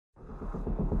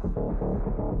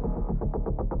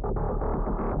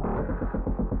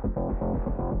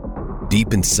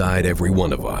Deep inside every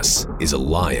one of us is a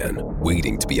lion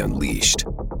waiting to be unleashed.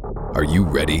 Are you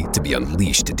ready to be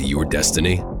unleashed into your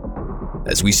destiny?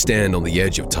 As we stand on the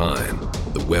edge of time,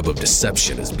 the web of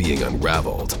deception is being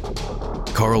unraveled.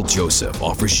 Carl Joseph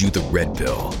offers you the red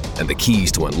pill and the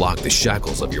keys to unlock the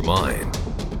shackles of your mind.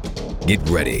 Get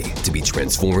ready to be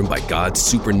transformed by God's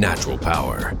supernatural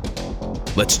power.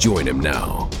 Let's join him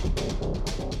now.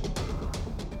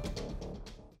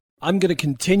 I'm going to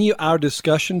continue our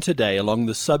discussion today along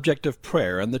the subject of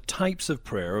prayer and the types of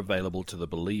prayer available to the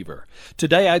believer.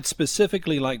 Today, I'd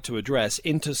specifically like to address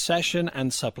intercession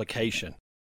and supplication.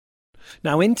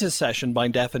 Now, intercession, by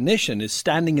definition, is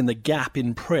standing in the gap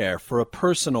in prayer for a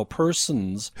person or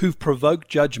persons who've provoked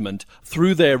judgment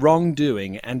through their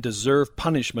wrongdoing and deserve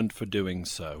punishment for doing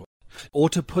so. Or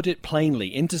to put it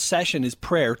plainly, intercession is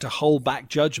prayer to hold back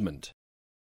judgment.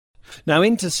 Now,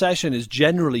 intercession is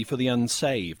generally for the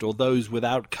unsaved or those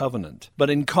without covenant. But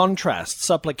in contrast,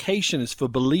 supplication is for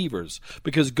believers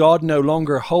because God no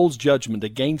longer holds judgment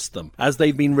against them as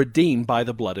they've been redeemed by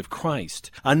the blood of Christ.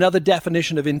 Another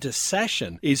definition of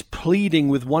intercession is pleading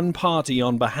with one party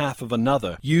on behalf of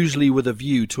another, usually with a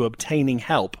view to obtaining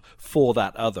help for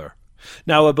that other.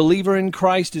 Now, a believer in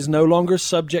Christ is no longer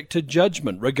subject to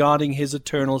judgment regarding his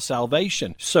eternal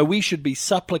salvation, so we should be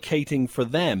supplicating for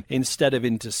them instead of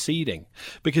interceding,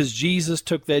 because Jesus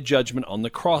took their judgment on the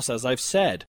cross, as I've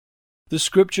said. The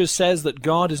Scripture says that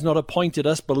God has not appointed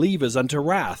us believers unto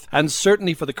wrath, and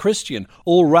certainly for the Christian,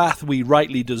 all wrath we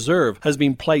rightly deserve has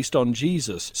been placed on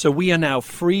Jesus, so we are now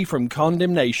free from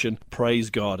condemnation.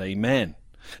 Praise God, amen.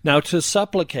 Now, to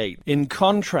supplicate, in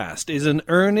contrast, is an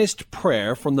earnest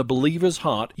prayer from the believer's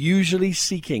heart, usually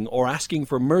seeking or asking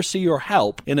for mercy or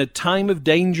help in a time of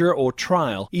danger or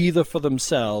trial, either for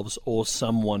themselves or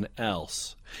someone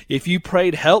else. If you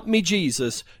prayed, "Help me,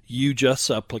 Jesus," you just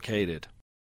supplicated.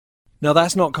 Now,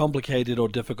 that's not complicated or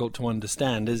difficult to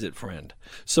understand, is it, friend?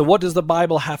 So what does the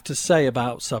Bible have to say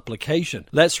about supplication?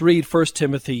 Let's read 1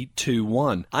 Timothy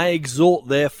 2:1. "I exhort,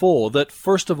 therefore, that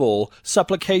first of all,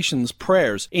 supplications,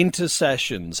 prayers,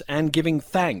 intercessions, and giving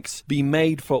thanks be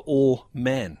made for all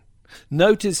men."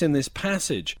 Notice in this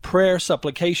passage, prayer,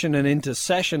 supplication, and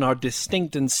intercession are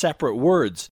distinct and separate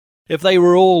words. If they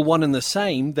were all one and the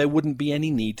same, there wouldn't be any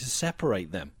need to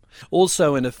separate them.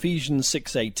 Also in Ephesians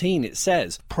 6:18 it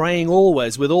says, "Praying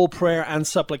always with all prayer and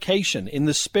supplication in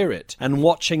the Spirit, and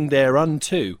watching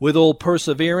thereunto with all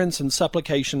perseverance and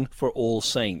supplication for all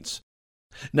saints."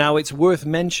 Now, it's worth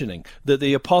mentioning that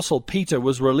the Apostle Peter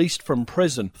was released from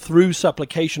prison through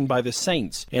supplication by the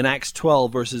saints in Acts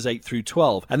 12 verses 8 through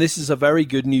 12, and this is a very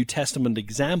good New Testament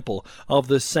example of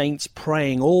the saints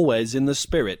praying always in the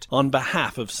Spirit on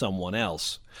behalf of someone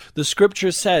else. The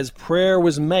Scripture says prayer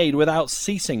was made without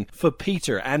ceasing for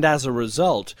Peter, and as a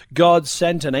result, God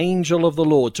sent an angel of the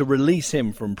Lord to release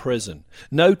him from prison.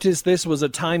 Notice this was a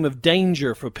time of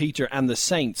danger for Peter, and the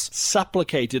saints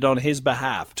supplicated on his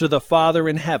behalf to the Father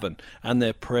in heaven, and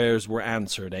their prayers were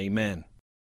answered. Amen.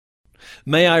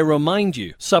 May I remind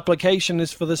you, supplication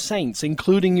is for the saints,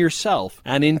 including yourself,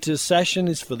 and intercession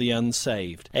is for the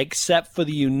unsaved, except for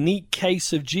the unique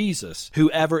case of Jesus,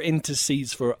 whoever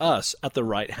intercedes for us at the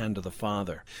right hand of the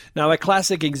Father. Now, a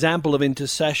classic example of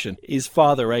intercession is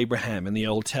Father Abraham in the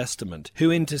Old Testament, who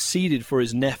interceded for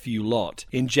his nephew Lot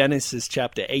in Genesis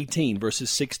chapter 18, verses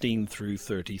 16 through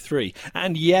 33.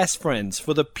 And yes, friends,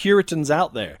 for the Puritans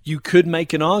out there, you could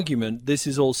make an argument this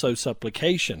is also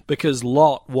supplication, because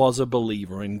Lot was a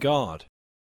believer in God.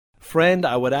 Friend,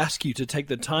 I would ask you to take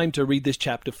the time to read this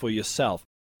chapter for yourself.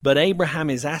 But Abraham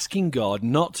is asking God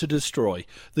not to destroy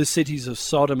the cities of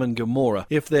Sodom and Gomorrah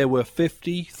if there were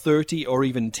 50, 30, or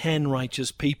even 10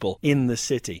 righteous people in the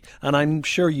city. And I'm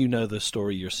sure you know the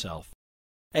story yourself.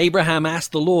 Abraham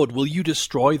asked the Lord, "Will you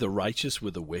destroy the righteous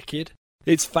with the wicked?"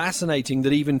 It's fascinating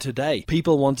that even today,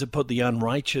 people want to put the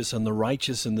unrighteous and the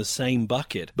righteous in the same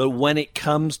bucket. But when it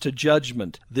comes to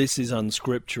judgment, this is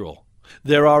unscriptural.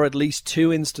 There are at least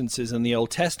 2 instances in the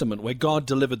Old Testament where God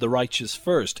delivered the righteous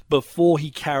first, before he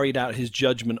carried out his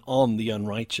judgment on the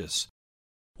unrighteous.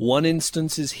 One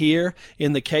instance is here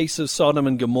in the case of Sodom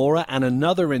and Gomorrah, and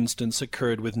another instance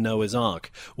occurred with Noah's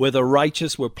Ark, where the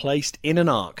righteous were placed in an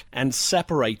ark and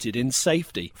separated in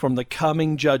safety from the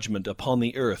coming judgment upon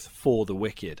the earth for the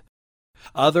wicked.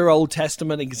 Other Old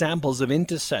Testament examples of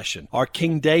intercession are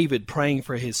King David praying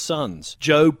for his sons,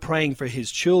 Job praying for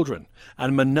his children,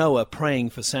 and Manoah praying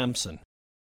for Samson.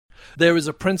 There is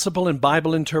a principle in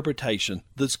Bible interpretation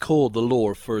that's called the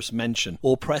law of first mention,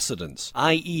 or precedence,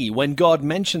 i.e., when God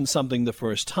mentions something the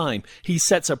first time, he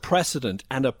sets a precedent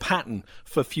and a pattern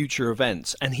for future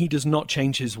events, and he does not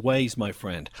change his ways, my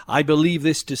friend. I believe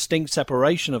this distinct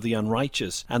separation of the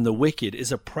unrighteous and the wicked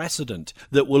is a precedent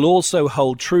that will also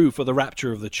hold true for the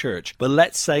rapture of the church, but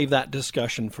let's save that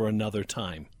discussion for another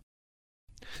time.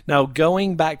 Now,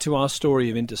 going back to our story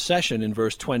of intercession in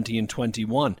verse 20 and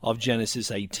 21 of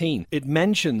Genesis 18, it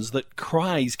mentions that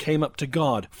cries came up to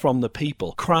God from the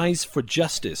people, cries for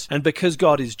justice. And because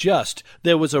God is just,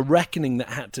 there was a reckoning that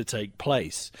had to take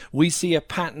place. We see a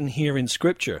pattern here in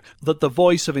Scripture that the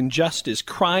voice of injustice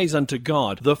cries unto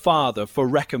God, the Father, for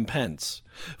recompense.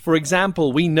 For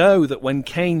example, we know that when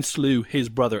Cain slew his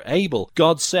brother Abel,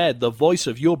 God said, "The voice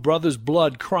of your brother's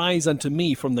blood cries unto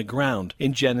me from the ground,"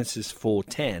 in Genesis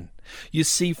 4:10. You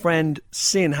see, friend,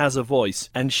 sin has a voice,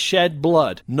 and shed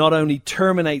blood not only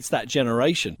terminates that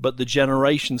generation, but the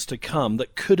generations to come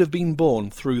that could have been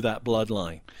born through that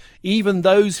bloodline. Even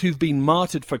those who've been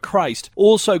martyred for Christ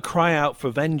also cry out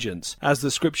for vengeance, as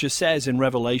the scripture says in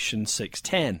Revelation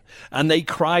 6:10. And they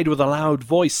cried with a loud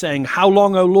voice, saying, "How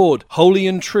long, O Lord, holy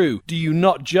and true, do you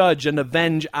not judge and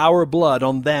avenge our blood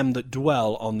on them that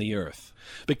dwell on the earth?"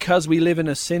 Because we live in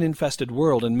a sin-infested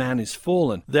world and man is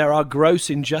fallen, there are gross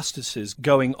injustices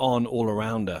going on all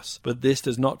around us. But this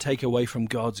does not take away from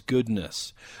God's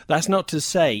goodness. That's not to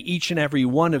say each and every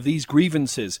one of these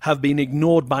grievances have been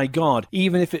ignored by God,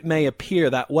 even if it may appear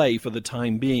that way for the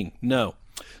time being. No.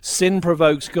 Sin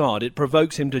provokes God, it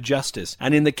provokes him to justice,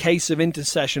 and in the case of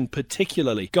intercession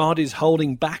particularly, God is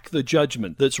holding back the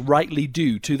judgment that's rightly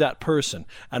due to that person,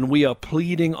 and we are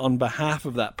pleading on behalf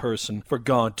of that person for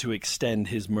God to extend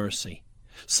his mercy.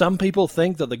 Some people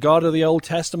think that the God of the Old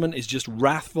Testament is just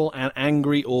wrathful and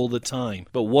angry all the time,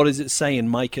 but what does it say in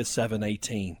Micah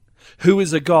 7:18? Who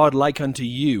is a God like unto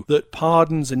you, that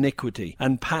pardons iniquity,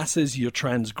 and passes your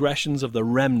transgressions of the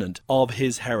remnant of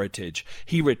his heritage?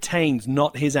 He retains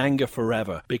not his anger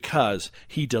forever, because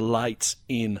he delights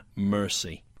in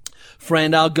mercy.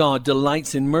 Friend, our God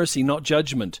delights in mercy, not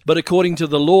judgment. But according to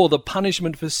the law, the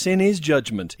punishment for sin is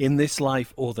judgment in this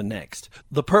life or the next.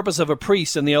 The purpose of a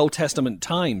priest in the Old Testament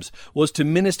times was to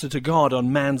minister to God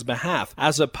on man's behalf,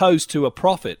 as opposed to a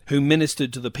prophet who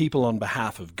ministered to the people on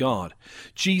behalf of God.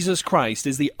 Jesus Christ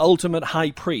is the ultimate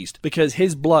high priest because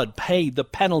his blood paid the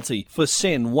penalty for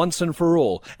sin once and for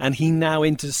all, and he now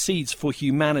intercedes for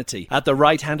humanity at the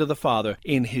right hand of the Father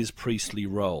in his priestly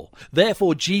role.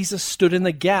 Therefore, Jesus stood in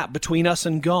the gap between us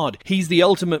and God. He's the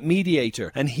ultimate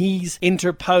mediator, and he's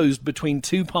interposed between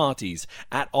two parties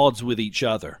at odds with each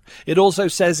other. It also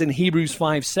says in Hebrews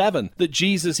 5:7 that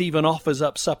Jesus even offers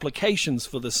up supplications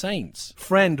for the saints.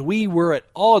 Friend, we were at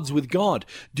odds with God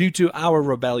due to our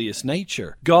rebellious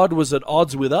nature. God was at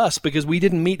odds with us because we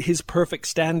didn't meet his perfect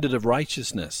standard of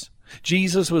righteousness.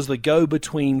 Jesus was the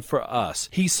go-between for us.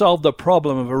 He solved the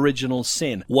problem of original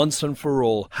sin once and for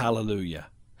all. Hallelujah.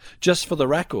 Just for the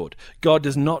record, God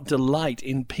does not delight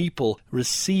in people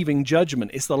receiving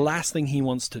judgment. It's the last thing he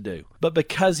wants to do. But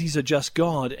because he's a just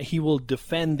God, he will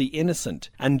defend the innocent,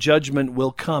 and judgment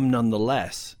will come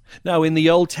nonetheless. Now, in the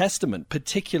Old Testament,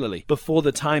 particularly before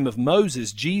the time of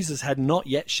Moses, Jesus had not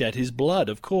yet shed his blood,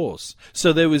 of course.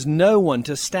 So there was no one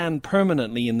to stand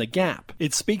permanently in the gap.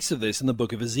 It speaks of this in the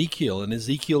book of Ezekiel, in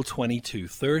Ezekiel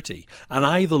 22:30. And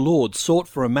I, the Lord, sought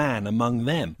for a man among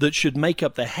them that should make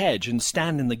up the hedge and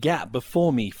stand in the gap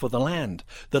before me for the land,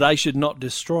 that I should not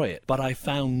destroy it, but I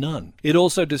found none. It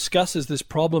also discusses this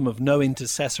problem of no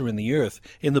intercessor in the earth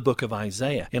in the book of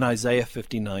Isaiah, in Isaiah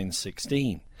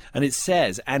 59:16. And it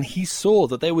says, "And he saw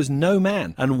that there was no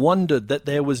man, and wondered that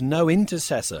there was no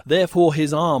intercessor. Therefore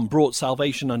his arm brought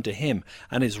salvation unto him,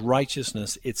 and his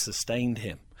righteousness it sustained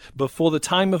him." Before the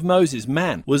time of Moses,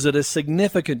 man was at a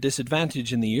significant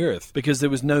disadvantage in the earth because there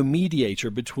was no mediator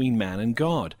between man and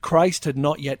God. Christ had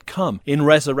not yet come in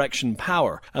resurrection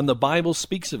power, and the Bible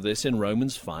speaks of this in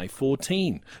Romans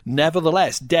 5:14.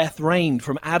 Nevertheless, death reigned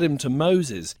from Adam to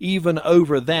Moses, even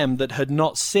over them that had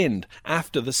not sinned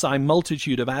after the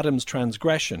similitude of Adam's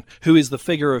transgression, who is the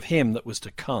figure of him that was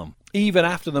to come. Even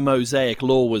after the Mosaic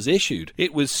law was issued,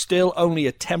 it was still only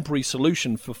a temporary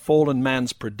solution for fallen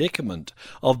man's predicament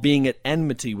of being at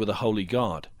enmity with a holy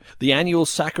God. The annual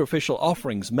sacrificial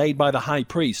offerings made by the high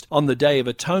priest on the Day of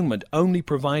Atonement only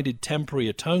provided temporary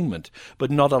atonement, but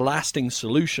not a lasting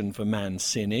solution for man's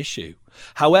sin issue.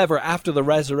 However, after the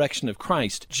resurrection of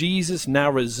Christ, Jesus now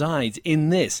resides in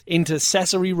this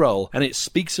intercessory role, and it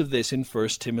speaks of this in 1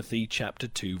 Timothy chapter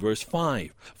 2, verse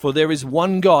 5. For there is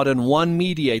one God and one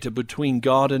mediator between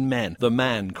God and men, the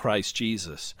man Christ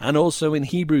Jesus. And also in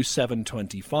Hebrews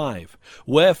 7:25.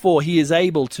 Wherefore he is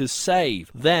able to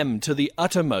save them to the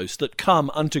uttermost that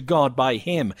come unto God by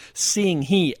him, seeing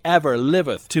he ever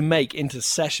liveth to make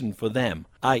intercession for them,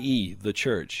 i.e. the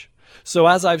church. So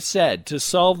as I've said, to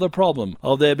solve the problem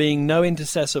of there being no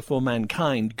intercessor for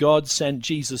mankind, God sent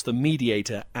Jesus the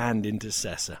mediator and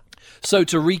intercessor. So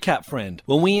to recap, friend,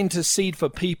 when we intercede for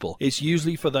people, it's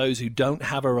usually for those who don't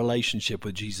have a relationship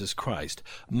with Jesus Christ.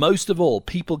 Most of all,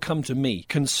 people come to me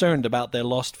concerned about their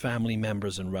lost family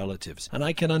members and relatives, and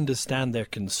I can understand their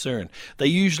concern. They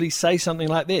usually say something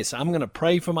like this: I'm going to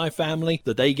pray for my family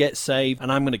that they get saved,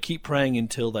 and I'm going to keep praying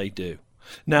until they do.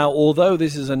 Now, although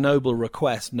this is a noble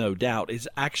request, no doubt, it's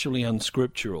actually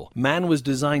unscriptural. Man was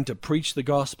designed to preach the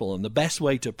gospel, and the best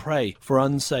way to pray for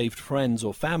unsaved friends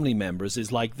or family members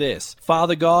is like this: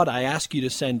 Father God, I ask you to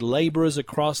send laborers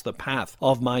across the path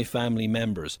of my family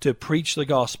members to preach the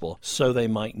gospel so they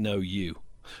might know you.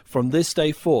 From this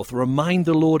day forth, remind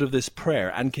the Lord of this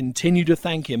prayer and continue to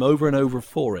thank him over and over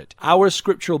for it. Our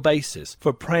scriptural basis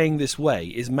for praying this way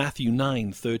is Matthew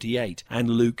 9:38 and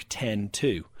Luke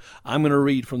 10:2. I'm going to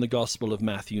read from the Gospel of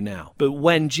Matthew now. But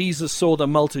when Jesus saw the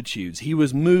multitudes, he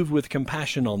was moved with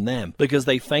compassion on them, because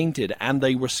they fainted, and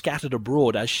they were scattered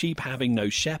abroad as sheep having no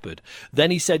shepherd.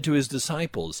 Then he said to his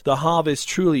disciples, The harvest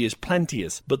truly is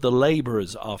plenteous, but the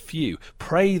laborers are few.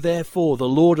 Pray therefore the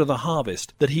Lord of the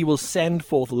harvest, that he will send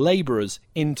forth laborers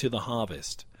into the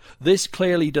harvest. This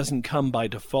clearly doesn't come by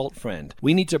default, friend.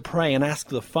 We need to pray and ask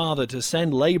the Father to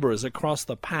send laborers across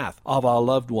the path of our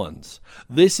loved ones.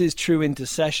 This is true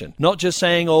intercession. Not just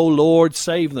saying, Oh Lord,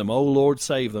 save them. Oh Lord,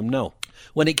 save them. No.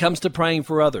 When it comes to praying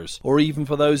for others, or even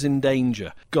for those in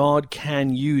danger, God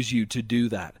can use you to do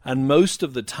that. And most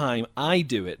of the time, I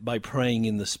do it by praying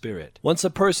in the Spirit. Once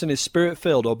a person is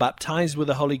Spirit-filled or baptized with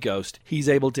the Holy Ghost, he's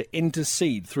able to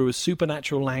intercede through a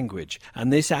supernatural language.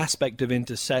 And this aspect of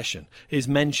intercession is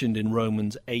mentioned in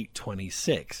Romans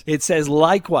 8:26. It says,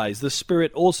 Likewise, the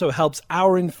Spirit also helps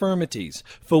our infirmities,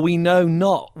 for we know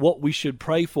not what we should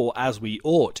pray for as we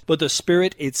ought, but the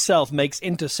Spirit itself makes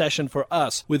intercession for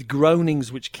us with groanings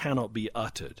which cannot be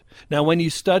uttered. Now, when you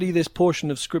study this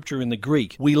portion of Scripture in the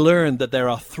Greek, we learn that there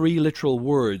are three literal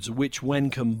words which, when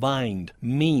combined,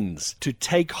 means to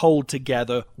take hold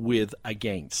together with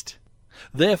against.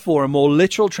 Therefore, a more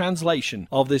literal translation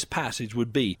of this passage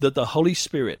would be that the Holy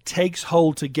Spirit takes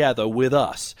hold together with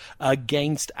us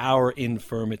against our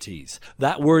infirmities.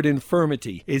 That word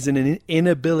infirmity is an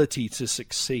inability to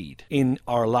succeed in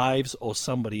our lives or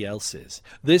somebody else's.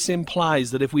 This implies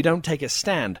that if we don't take a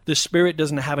stand, the Spirit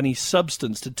doesn't have any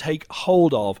substance to take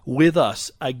hold of with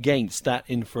us against that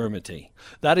infirmity.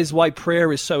 That is why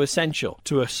prayer is so essential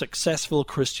to a successful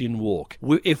Christian walk.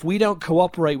 If we don't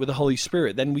cooperate with the Holy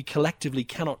Spirit, then we collectively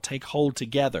cannot take hold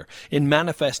together in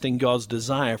manifesting God's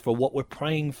desire for what we're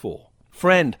praying for.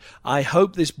 Friend, I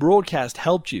hope this broadcast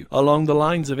helped you along the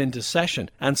lines of intercession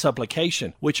and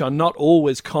supplication, which are not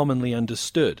always commonly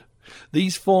understood.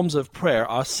 These forms of prayer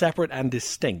are separate and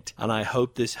distinct, and I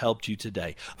hope this helped you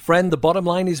today. Friend, the bottom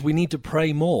line is we need to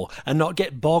pray more and not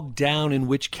get bogged down in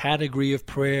which category of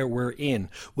prayer we're in.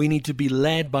 We need to be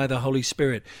led by the Holy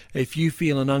Spirit. If you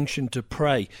feel an unction to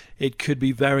pray, it could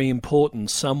be very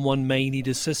important. Someone may need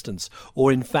assistance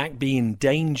or in fact be in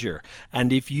danger.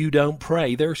 And if you don't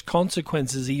pray, there's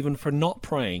consequences even for not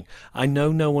praying. I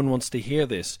know no one wants to hear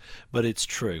this, but it's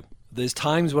true. There's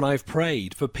times when I've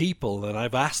prayed for people and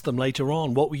I've asked them later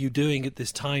on, what were you doing at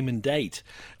this time and date?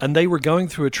 And they were going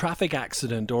through a traffic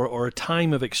accident or a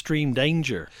time of extreme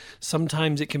danger.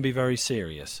 Sometimes it can be very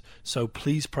serious. So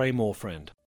please pray more,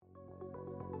 friend.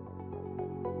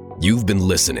 You've been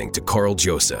listening to Carl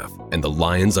Joseph and the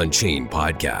Lions Unchained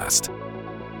podcast.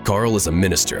 Carl is a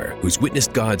minister who's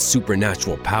witnessed God's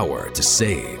supernatural power to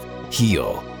save,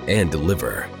 heal, and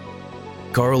deliver.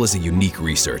 Carl is a unique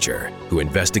researcher who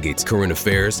investigates current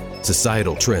affairs,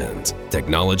 societal trends,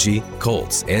 technology,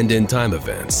 cults, and end-time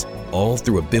events, all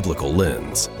through a biblical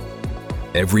lens.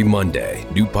 Every Monday,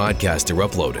 new podcasts are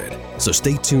uploaded, so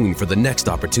stay tuned for the next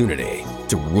opportunity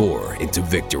to roar into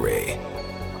victory.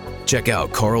 Check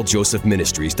out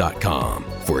carljosephministries.com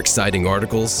for exciting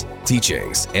articles,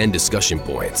 teachings, and discussion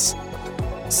points.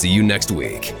 See you next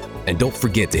week, and don't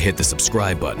forget to hit the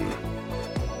subscribe button.